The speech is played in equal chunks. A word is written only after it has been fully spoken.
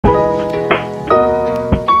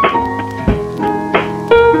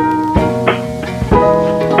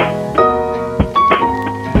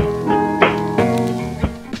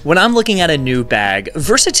When I'm looking at a new bag,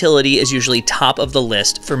 versatility is usually top of the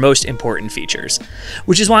list for most important features,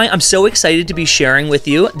 which is why I'm so excited to be sharing with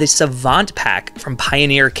you the Savant Pack from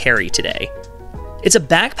Pioneer Carry today. It's a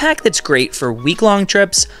backpack that's great for week-long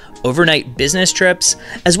trips, overnight business trips,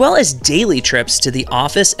 as well as daily trips to the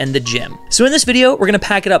office and the gym. So in this video, we're gonna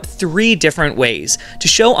pack it up 3 different ways to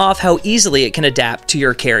show off how easily it can adapt to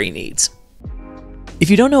your carry needs. If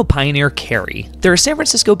you don't know Pioneer Carry, they're a San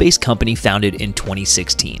Francisco-based company founded in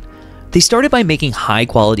 2016. They started by making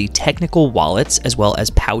high-quality technical wallets as well as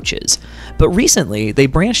pouches, but recently they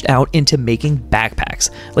branched out into making backpacks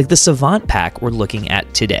like the Savant Pack we're looking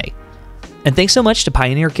at today. And thanks so much to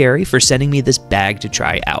Pioneer Carry for sending me this bag to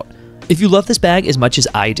try out. If you love this bag as much as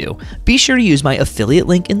I do, be sure to use my affiliate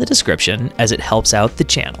link in the description as it helps out the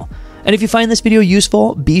channel. And if you find this video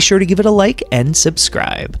useful, be sure to give it a like and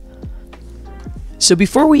subscribe. So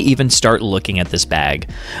before we even start looking at this bag,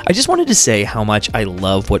 I just wanted to say how much I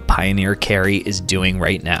love what Pioneer Carry is doing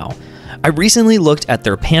right now. I recently looked at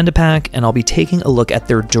their Panda Pack, and I'll be taking a look at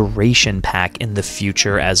their Duration Pack in the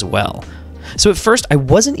future as well. So at first, I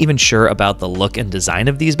wasn't even sure about the look and design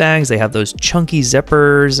of these bags. They have those chunky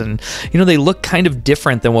zippers, and they look kind of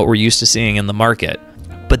different than what we're used to seeing in the market.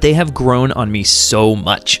 But they have grown on me so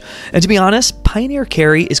much. And to be honest, Pioneer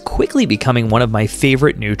Carry is quickly becoming one of my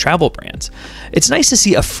favorite new travel brands. It's nice to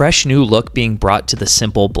see a fresh new look being brought to the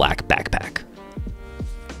simple black backpack.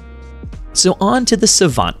 So on to the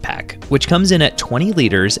Savant Pack, which comes in at 20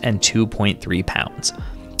 liters and 2.3 pounds.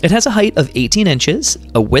 It has a height of 18 inches,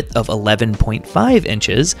 a width of 11.5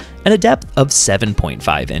 inches, and a depth of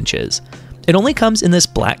 7.5 inches. It only comes in this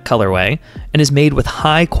black colorway and is made with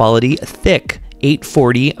high quality, thick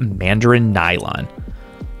 840 mandarin nylon.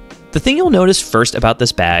 The thing you'll notice first about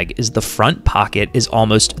this bag is the front pocket is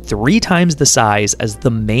almost 3 times the size as the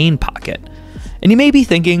main pocket. And you may be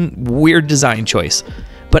thinking, weird design choice.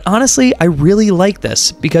 But honestly, I really like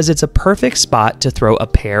this because it's a perfect spot to throw a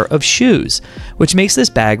pair of shoes, which makes this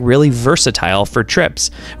bag really versatile for trips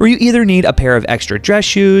where you either need a pair of extra dress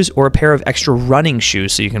shoes or a pair of extra running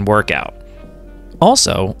shoes so you can work out.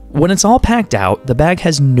 Also, when it's all packed out, the bag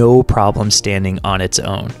has no problem standing on its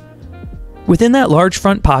own. Within that large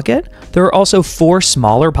front pocket, there are also 4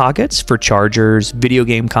 smaller pockets for chargers, video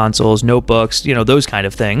game consoles, notebooks, those kind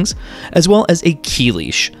of things, as well as a key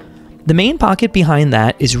leash. The main pocket behind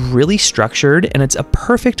that is really structured, and it's a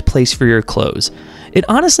perfect place for your clothes. It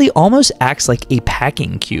honestly almost acts like a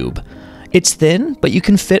packing cube. It's thin, but you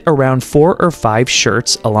can fit around 4 or 5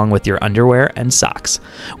 shirts along with your underwear and socks,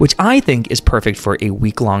 which I think is perfect for a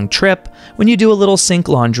week-long trip when you do a little sink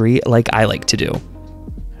laundry like I like to do.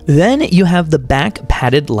 Then you have the back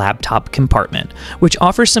padded laptop compartment, which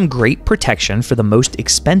offers some great protection for the most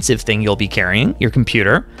expensive thing you'll be carrying, your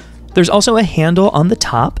computer. There's also a handle on the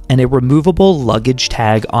top and a removable luggage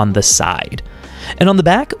tag on the side. And on the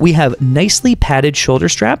back, we have nicely padded shoulder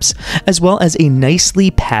straps, as well as a nicely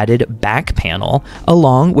padded back panel,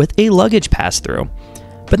 along with a luggage pass-through.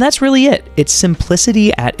 But that's really it. It's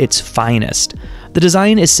simplicity at its finest. The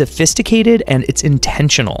design is sophisticated and it's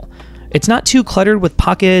intentional. It's not too cluttered with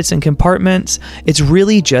pockets and compartments. It's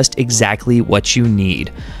really just exactly what you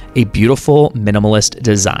need. A beautiful minimalist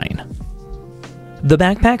design. The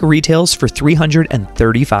backpack retails for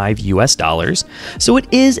 $335 US, so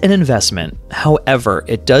it is an investment. However,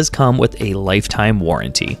 it does come with a lifetime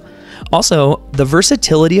warranty. Also, the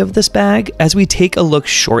versatility of this bag, as we take a look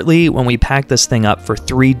shortly when we pack this thing up for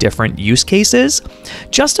 3 different use cases,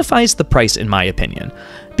 justifies the price in my opinion,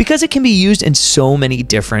 because it can be used in so many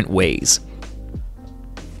different ways.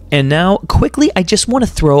 And now, quickly, I just want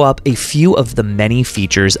to throw up a few of the many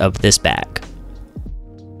features of this bag.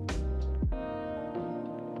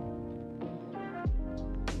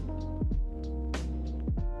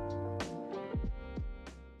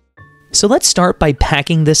 So let's start by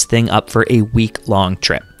packing this thing up for a week-long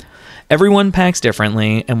trip. Everyone packs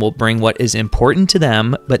differently and will bring what is important to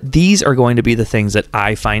them, but these are going to be the things that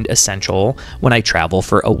I find essential when I travel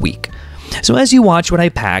for a week. So as you watch what I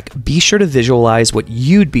pack, be sure to visualize what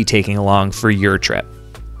you'd be taking along for your trip.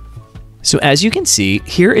 So as you can see,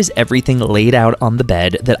 here is everything laid out on the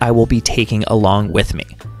bed that I will be taking along with me.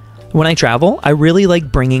 When I travel, I really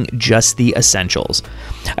like bringing just the essentials.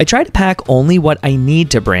 I try to pack only what I need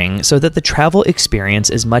to bring so that the travel experience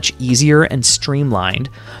is much easier and streamlined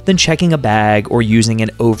than checking a bag or using an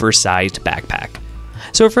oversized backpack.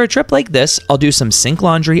 So for a trip like this, I'll do some sink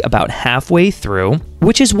laundry about halfway through,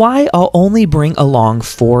 which is why I'll only bring along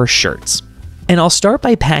 4 shirts. And I'll start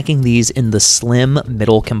by packing these in the slim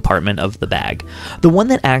middle compartment of the bag, the one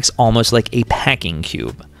that acts almost like a packing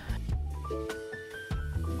cube.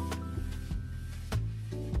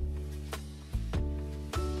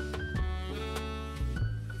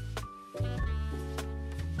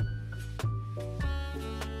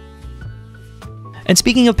 And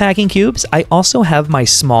speaking of packing cubes, I also have my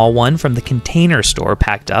small one from the Container Store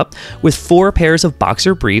packed up with 4 pairs of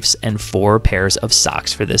boxer briefs and 4 pairs of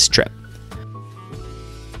socks for this trip.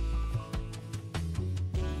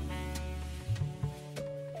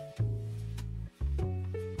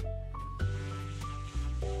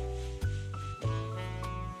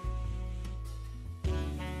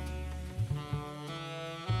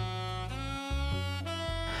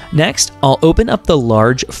 Next, I'll open up the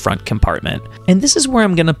large front compartment, and this is where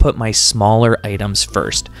I'm going to put my smaller items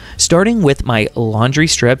first, starting with my laundry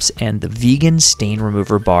strips and the vegan stain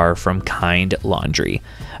remover bar from Kind Laundry.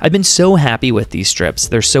 I've been so happy with these strips.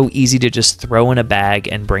 They're so easy to just throw in a bag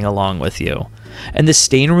and bring along with you. And the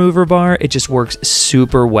stain remover bar, it just works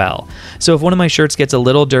super well. So if one of my shirts gets a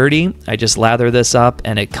little dirty, I just lather this up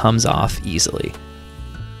and it comes off easily.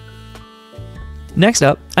 Next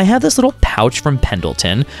up, I have this little pouch from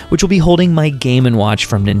Pendleton, which will be holding my Game & Watch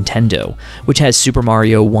from Nintendo, which has Super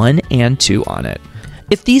Mario 1 and 2 on it.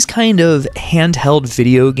 If these kind of handheld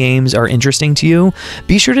video games are interesting to you,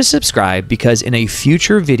 be sure to subscribe because in a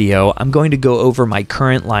future video, I'm going to go over my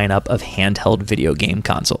current lineup of handheld video game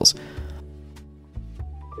consoles.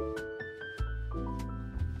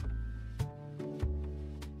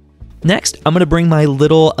 Next, I'm going to bring my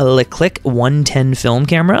little Click 110 film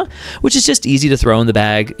camera, which is just easy to throw in the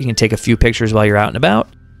bag. You can take a few pictures while you're out and about.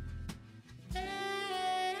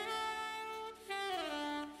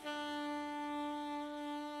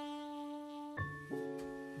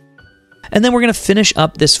 And then we're going to finish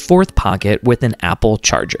up this 4th pocket with an Apple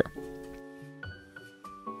charger.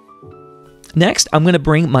 Next, I'm going to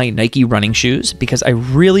bring my Nike running shoes because I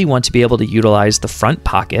really want to be able to utilize the front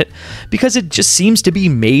pocket because it just seems to be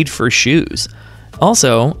made for shoes.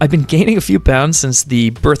 Also, I've been gaining a few pounds since the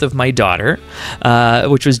birth of my daughter,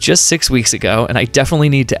 which was just 6 weeks ago, and I definitely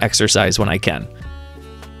need to exercise when I can.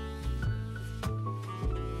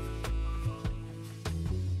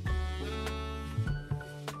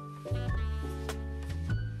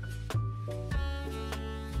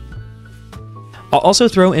 I'll also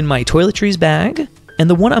throw in my toiletries bag, and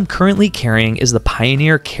the one I'm currently carrying is the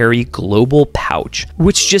Pioneer Carry Global Pouch,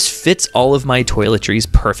 which just fits all of my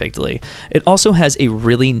toiletries perfectly. It also has a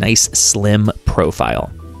really nice slim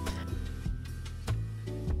profile.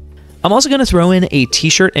 I'm also going to throw in a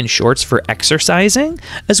t-shirt and shorts for exercising,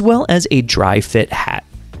 as well as a dry fit hat.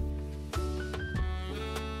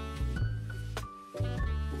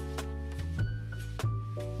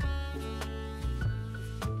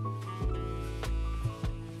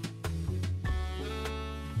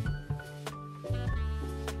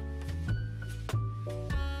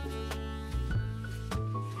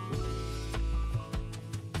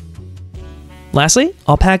 Lastly,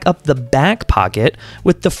 I'll pack up the back pocket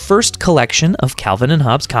with the first collection of Calvin and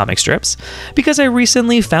Hobbes comic strips because I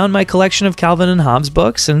recently found my collection of Calvin and Hobbes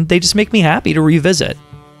books and they just make me happy to revisit.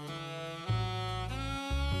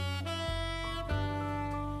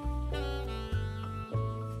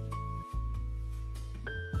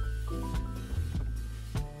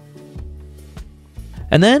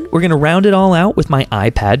 And then we're going to round it all out with my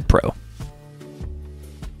iPad Pro.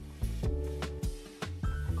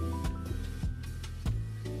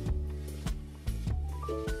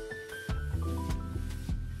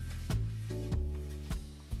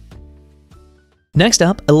 Next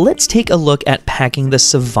up, let's take a look at packing the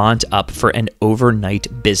Savant up for an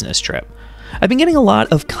overnight business trip. I've been getting a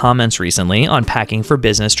lot of comments recently on packing for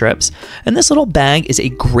business trips, and this little bag is a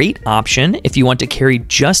great option if you want to carry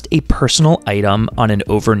just a personal item on an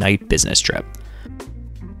overnight business trip.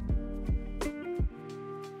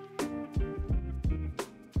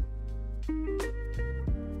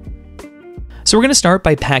 So we're going to start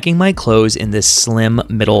by packing my clothes in this slim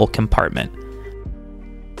middle compartment.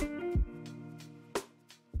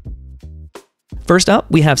 First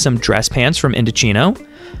up, we have some dress pants from Indochino,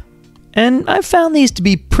 and I've found these to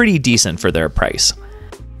be pretty decent for their price.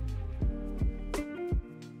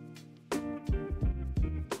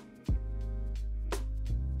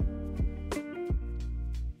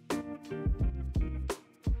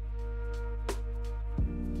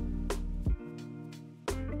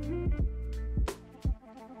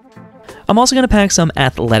 I'm also going to pack some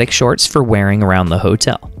athletic shorts for wearing around the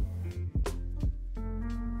hotel.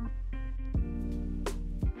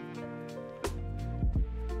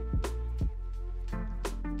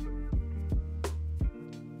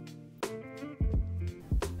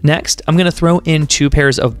 Next, I'm going to throw in 2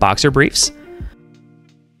 pairs of boxer briefs.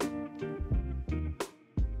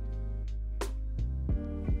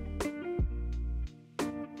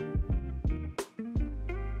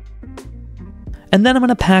 And then I'm going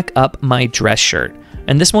to pack up my dress shirt,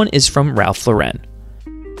 and this one is from Ralph Lauren.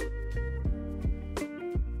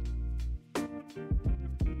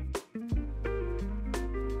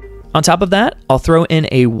 On top of that, I'll throw in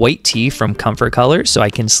a white tee from Comfort Colors so I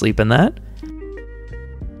can sleep in that.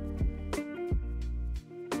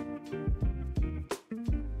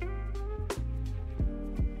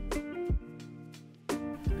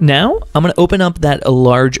 Now, I'm going to open up that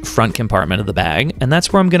large front compartment of the bag, and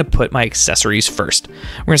that's where I'm going to put my accessories first.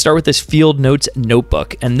 We're going to start with this Field Notes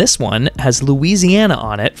notebook, and this one has Louisiana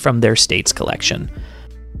on it from their States collection.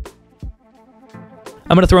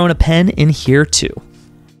 I'm going to throw in a pen in here too.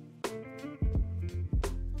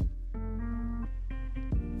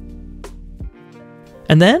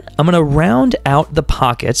 And then I'm going to round out the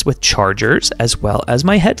pockets with chargers as well as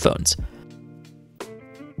my headphones.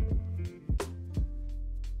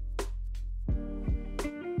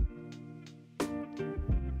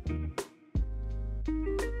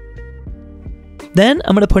 Then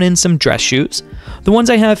I'm going to put in some dress shoes. The ones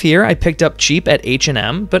I have here I picked up cheap at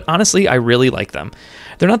H&M, but honestly I really like them.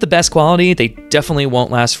 They're not the best quality, they definitely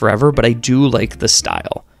won't last forever, but I do like the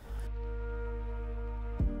style.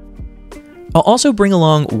 I'll also bring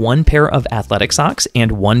along one pair of athletic socks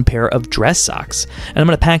and one pair of dress socks, and I'm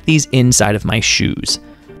going to pack these inside of my shoes.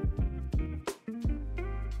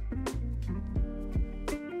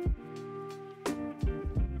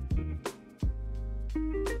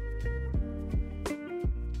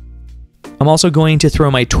 I'm also going to throw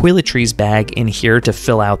my toiletries bag in here to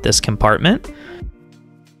fill out this compartment.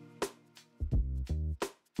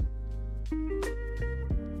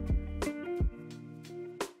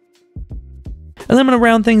 And then I'm going to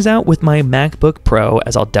round things out with my MacBook Pro,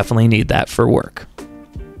 as I'll definitely need that for work.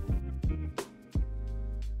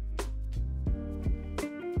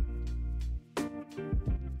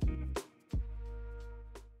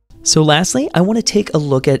 So lastly, I want to take a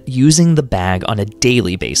look at using the bag on a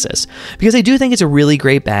daily basis, because I do think it's a really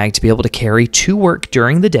great bag to be able to carry to work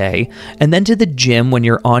during the day and then to the gym when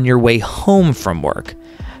you're on your way home from work.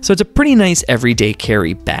 So it's a pretty nice everyday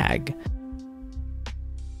carry bag.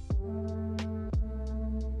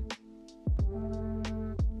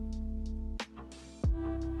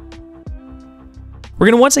 We're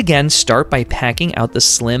going to once again start by packing out the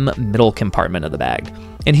slim middle compartment of the bag.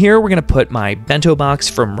 And here we're going to put my bento box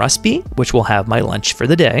from Rusby, which will have my lunch for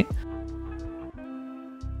the day.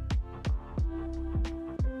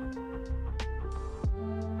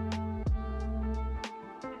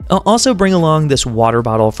 I'll also bring along this water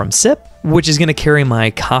bottle from Sip, which is going to carry my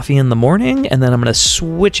coffee in the morning, and then I'm going to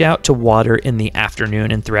switch out to water in the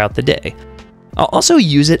afternoon and throughout the day. I'll also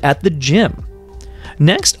use it at the gym.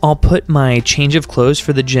 Next, I'll put my change of clothes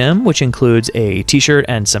for the gym, which includes a t-shirt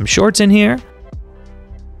and some shorts in here.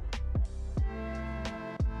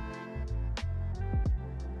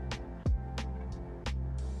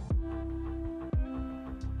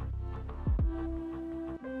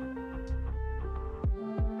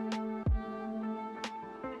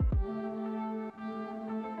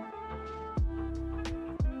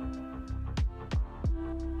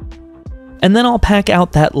 And then I'll pack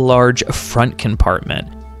out that large front compartment,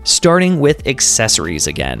 starting with accessories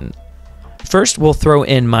again. First, we'll throw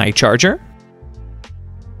in my charger.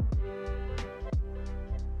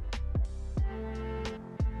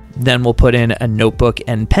 Then we'll put in a notebook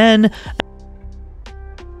and pen,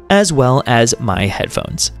 as well as my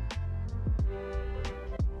headphones.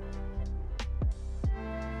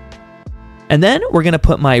 And then we're going to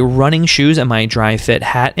put my running shoes and my dry fit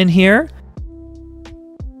hat in here.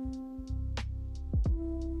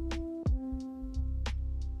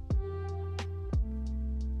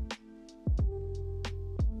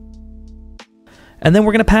 And then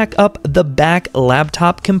we're going to pack up the back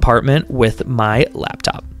laptop compartment with my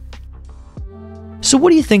laptop. So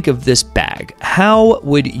what do you think of this bag? How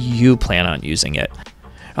would you plan on using it?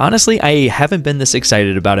 Honestly, I haven't been this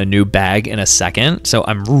excited about a new bag in a second, so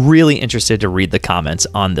I'm really interested to read the comments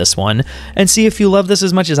on this one and see if you love this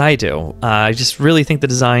as much as I do. I just really think the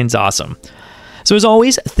design's awesome. So as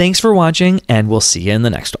always, thanks for watching, and we'll see you in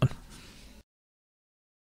the next one.